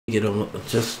get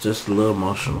just a little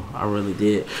emotional. I really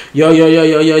did. Yo.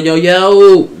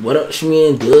 What up,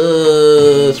 Shmeen?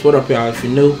 Good. What up, y'all? If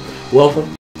you're new,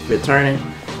 welcome. If you're returning,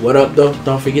 what up, though?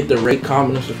 Don't forget to rate,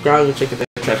 comment, and subscribe. And check out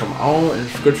that track I'm on in the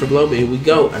description below. But here we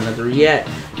go. Another react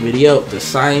video. The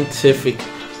scientific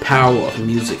power of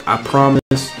music. I promise.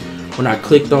 When I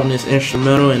clicked on this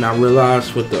instrumental and I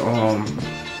realized what the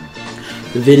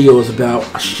video was about,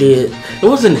 I shed. It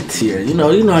wasn't a tear. You know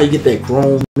how you get that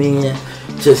grown man.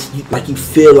 Just like you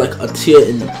feel like a tear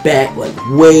in the back, like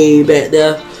way back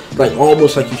there, like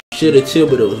almost like you shed a tear,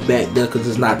 but it was back there because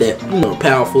it's not that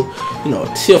powerful.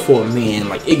 A tear for a man,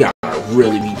 like it gotta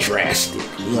really be drastic.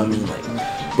 You know what I mean? Like,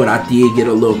 but I did get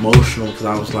a little emotional because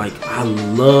I was like, I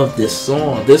love this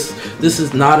song. This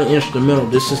is not an instrumental.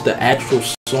 This is the actual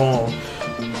song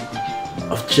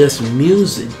of just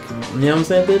music. You know what I'm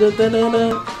saying? Da, da, da, da,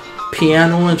 da.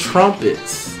 Piano and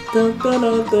trumpets. Da, da,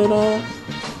 da, da, da.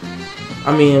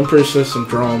 I mean, I'm pretty sure some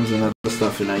drums and other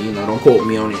stuff in there, don't quote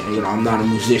me on it. I'm not a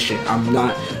musician.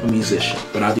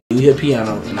 But I do hear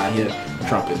piano and I hear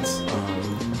trumpets.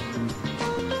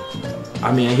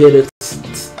 I mean, I hear the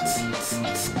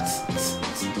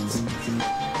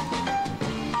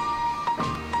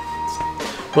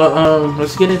but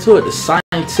let's get into it. The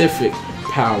scientific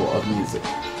power of music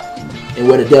and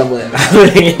what the devil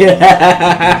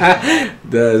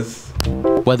does.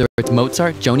 Whether it's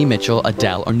Mozart, Joni Mitchell,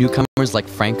 Adele, or newcomers like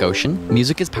Frank Ocean,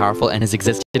 music is powerful and has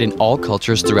existed in all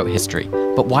cultures throughout history.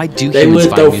 But why do humans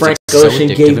find music so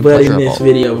addictive and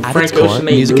pleasurable? At its core,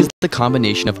 music is the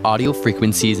combination of audio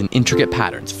frequencies and intricate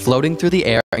patterns floating through the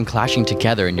air and clashing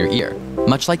together in your ear.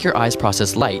 Much like your eyes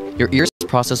process light, your ears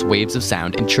process waves of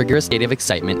sound and trigger a state of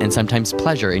excitement and sometimes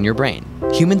pleasure in your brain.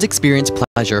 Humans experience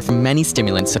pleasure from many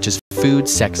stimulants such as food,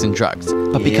 sex, and drugs.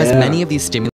 But because many of these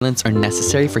stimulants are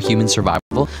necessary for human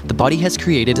survival, the body has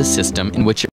created a system in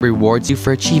which it rewards you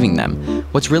for achieving them.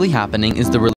 What's really happening is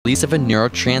the release of a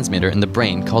neurotransmitter in the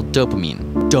brain called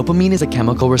dopamine. Dopamine is a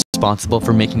chemical responsible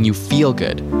for making you feel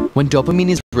good. When dopamine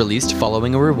is released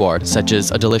following a reward, such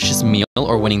as a delicious meal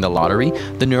or winning the lottery,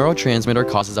 the neurotransmitter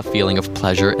causes a feeling of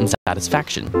pleasure and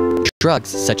satisfaction. Drugs,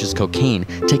 such as cocaine,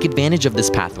 take advantage of this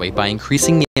pathway by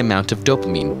increasing the amount of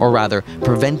dopamine, or rather,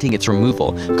 preventing its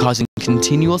removal, causing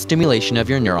continual stimulation of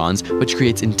your neurons, which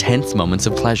creates intense moments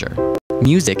of pleasure.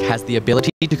 Music has the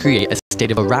ability to create a state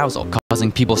of arousal,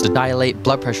 causing pupils to dilate,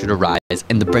 blood pressure to rise,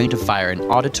 and the brain to fire in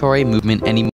auditory, movement,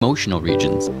 and emotional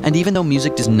regions. And even though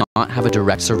music does not have a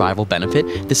direct survival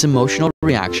benefit, this emotional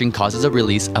reaction causes a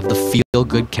release of the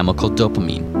feel-good chemical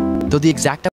dopamine. Though the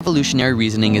exact evolutionary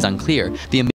reasoning is unclear,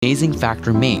 the amazing fact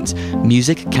remains: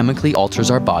 music chemically alters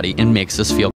our body and makes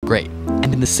us feel great.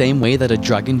 And in the same way that a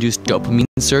drug-induced dopamine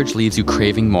surge leaves you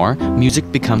craving more, music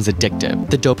becomes addictive.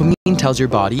 The dopamine tells your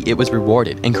body it was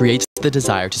rewarded and creates the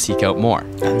desire to seek out more.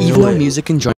 Even though music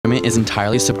enjoyment is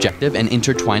entirely subjective and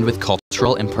intertwined with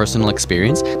cultural and personal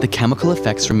experience, the chemical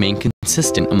effects remain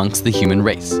consistent amongst the human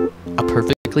race. A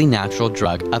perfectly natural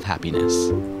drug of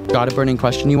happiness. Got a burning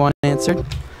question you want answered?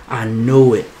 I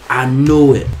knew it.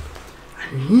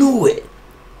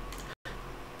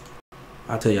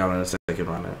 I'll tell y'all in a second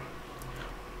on that.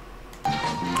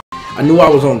 I knew I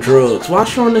was on drugs. Why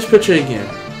showing this picture again?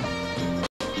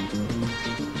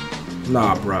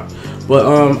 Nah, bro. But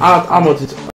I'm on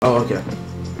to. Oh, okay.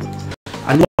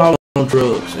 I knew I was on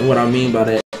drugs, and what I mean by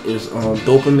that is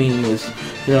dopamine is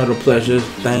the pleasure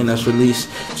thing that's released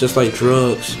just like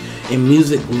drugs, and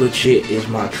music legit is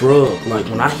my drug. Like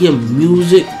when I hear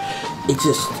music,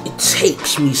 it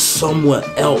takes me somewhere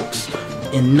else,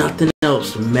 and nothing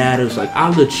else matters. Like I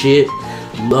legit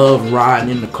love riding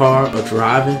in the car or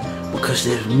driving because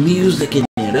there's music in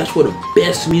there. That's where the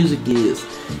best music is,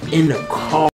 in the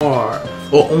car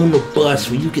or on the bus,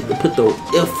 where you get to put those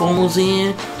earphones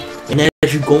in, and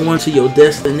as you go on to your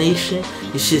destination,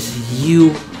 it's just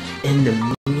you and the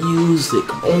music.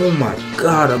 Oh my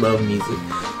god, I love music.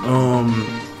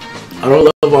 I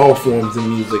don't love all forms of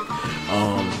music.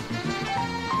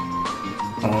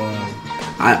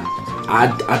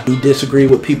 I do disagree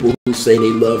with people who say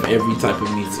they love every type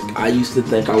of music. I used to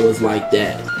think I was like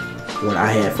that when I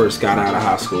had first got out of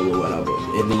high school or whatever,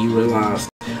 and then you realize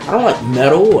I don't like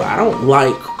metal. I don't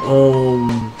like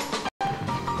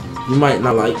you might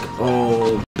not like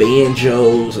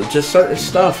banjos or just certain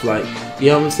stuff, like, you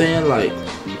know what I'm saying, like.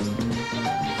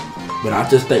 But I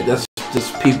just think that's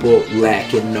just people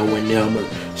lacking knowing them or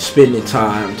spending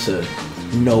time to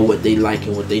know what they like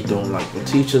and what they don't like. But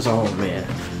teach us all, man.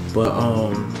 But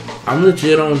I'm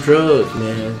legit on drugs,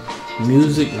 man.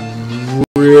 Music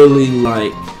really,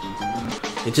 like,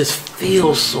 it just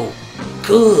feels so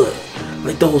good.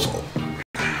 Like those,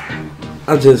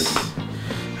 I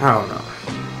don't know.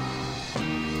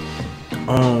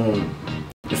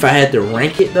 If I had to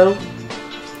rank it though,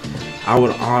 I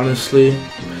would honestly,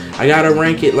 I gotta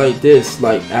rank it like this.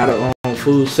 Like out of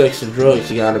food, sex, and drugs,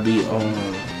 it gotta be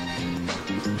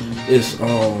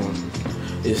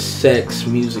it's sex,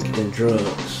 music, and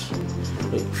drugs.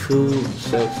 Like food,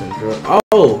 sex, and drugs.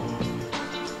 Oh,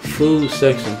 food,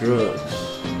 sex, and drugs.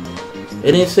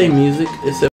 It didn't say music.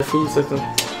 It said food, sex, and...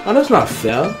 Oh, that's not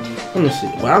fair. Let me see.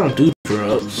 Well, I don't do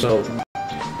drugs, so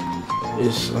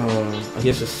it's I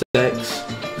guess it's sex,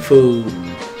 food,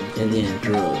 and then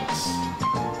drugs.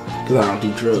 Cause I don't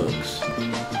do drugs.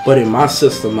 But in my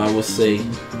system, I would say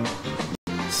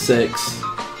sex,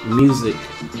 music,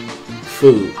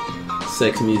 food.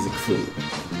 Sex, music, food.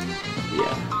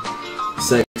 Yeah.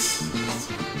 Sex.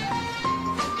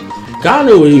 God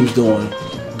knew what he was doing.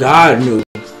 God knew.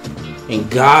 And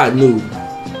God knew.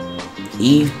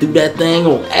 Eve threw that thing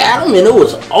on Adam and it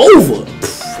was over.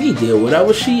 He did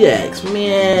whatever she asked.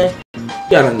 Man, you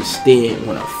gotta understand,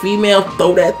 when a female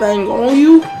throw that thing on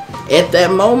you at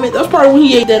that moment, that's probably when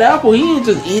he ate that apple. He didn't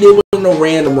just eat it with no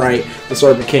random, right? The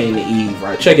serpent came to Eve,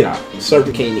 right? Check it out. The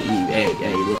serpent came to Eve.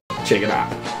 Hey, look, check it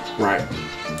out. Right?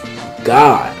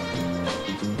 God.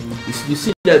 You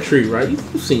see that tree, right? You've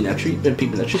seen that tree. You've been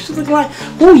peeping that tree. She's like,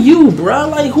 who you, bro?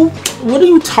 Like, what are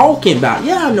you talking about?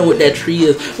 Yeah, I know what that tree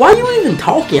is. Why are you even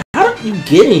talking? How did you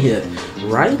get in here?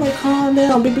 Right? Like, calm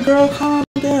down, baby girl, calm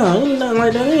down. Ain't nothing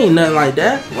like that. Ain't nothing like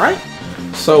that, right?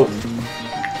 So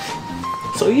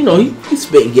you know, he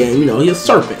spit game. You know, he's a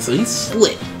serpent, so he's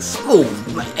slick,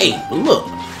 smooth. Like, hey, but look,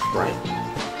 right?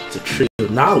 It's a tree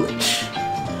of knowledge.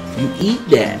 You eat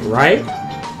that, right?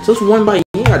 Just one bite.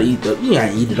 You gotta eat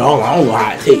it all. I don't know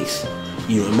how it tastes.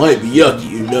 You know, it might be yucky.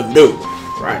 You never know,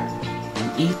 right?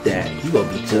 You eat that, you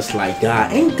gonna be just like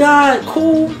God. Ain't God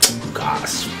cool?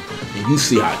 Gosh, and you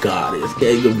see how God is.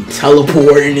 Okay, he gonna be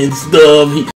teleporting and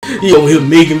stuff. He over here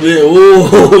making it.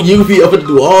 Oh, you be able to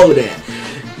do all of that.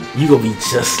 You gonna be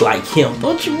just like him.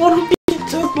 Don't you want to be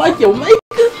just like your maker?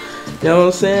 You know what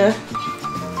I'm saying?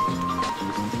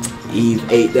 Eve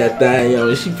ate that thing, you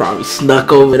know, she probably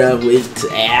snuck over there with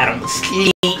Adam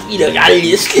sleep, you know, got a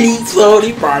little sleep, so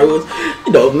he probably was,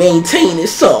 you know, maintaining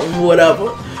something,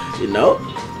 whatever, you know.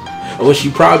 Or what she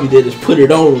probably did is put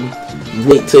it on him,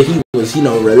 wait till he was, you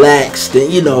know, relaxed, and,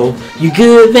 you know, you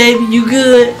good, baby, you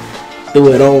good?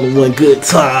 Threw it on him one good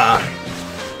time,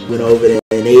 went over there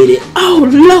and ate it. Oh,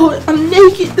 Lord, I'm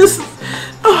naked,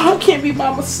 I can't be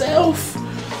by myself.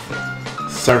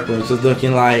 Serpent was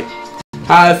looking like,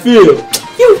 how I feel?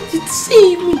 You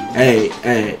see me. Hey,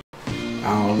 I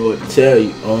don't know what to tell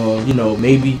you. You know,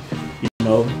 maybe, you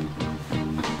know,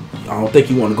 I don't think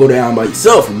you want to go down by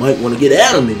yourself. You might want to get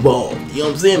Adam involved. You know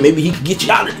what I'm saying? Maybe he could get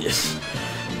you out of this.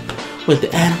 Went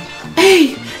to Adam.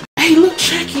 Hey, look,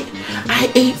 check it.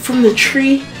 I ate from the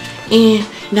tree, and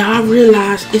now I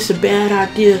realize it's a bad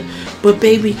idea. But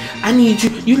baby, I need you.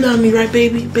 You love me, right,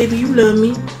 baby? Baby, you love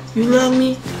me. You love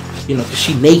me. You know, cause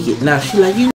she naked now. She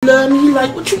like, you love me. You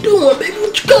like, what you doing, baby?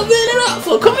 What you covering it up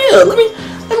for? Come here. Let me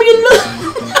get a look.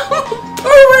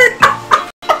 Pervert.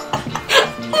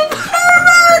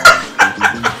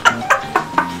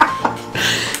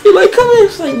 You like, come here.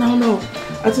 She's like, no.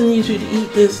 I just need you to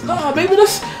eat this. Nah, baby,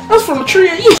 that's from a tree.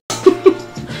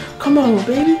 Come on,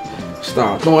 baby.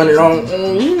 Start throwing it on.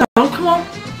 You know, come on,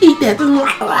 eat that.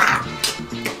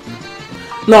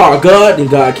 Nah, God. Then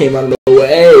God came out of nowhere.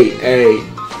 Hey.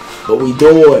 What we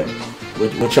doing?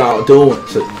 What y'all doing?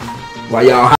 So why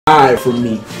y'all hide from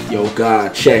me? Yo,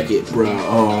 God, check it, bro.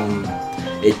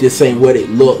 If this ain't what it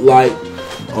looked like,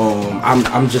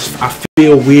 I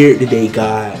feel weird today,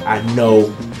 God. I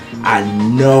know,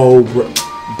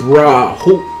 bro.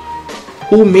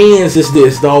 Who mans is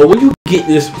this, dog? Where you get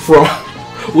this from?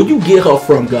 Where you get her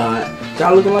from, God?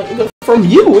 God looking like it from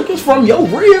you. It was from your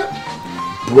rear,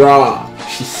 bro.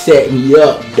 She set me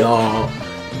up, dog.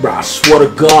 Bro, I swear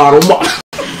to God, oh my.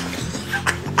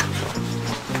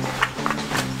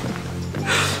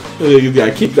 You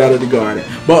got kicked out of the garden.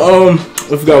 But I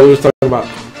forgot what we was talking about.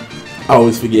 I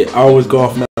always forget. I always go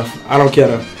off now. I don't care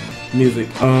the music.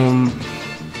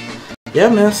 Yeah,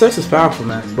 man, sex is powerful,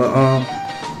 man. But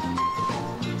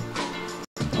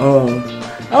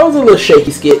that was a little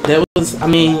shaky skit. That was, I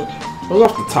mean, it was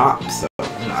off the top, so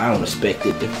you know, I don't expect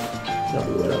it to be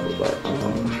whatever. But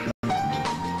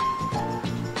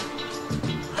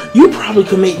you probably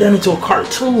could make that into a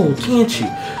cartoon, can't you?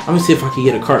 I'm gonna see if I can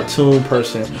get a cartoon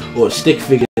person or a stick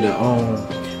figure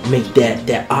to make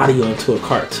that audio into a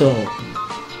cartoon.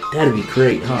 That'd be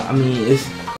great, huh? I mean,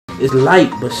 it's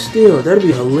light, but still, that'd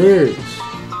be hilarious.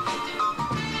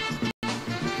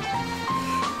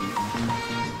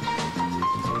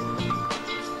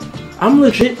 I'm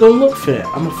legit gonna look for that.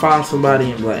 I'm gonna find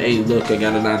somebody and be like, hey, look, I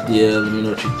got an idea. Let me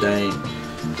know what you think.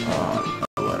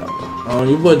 Whatever.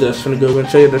 Your boy Dust finna go and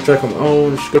check out the track on my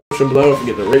own description below. Don't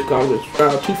forget to rate, comment,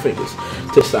 subscribe, 2 fingers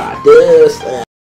to side. Dust.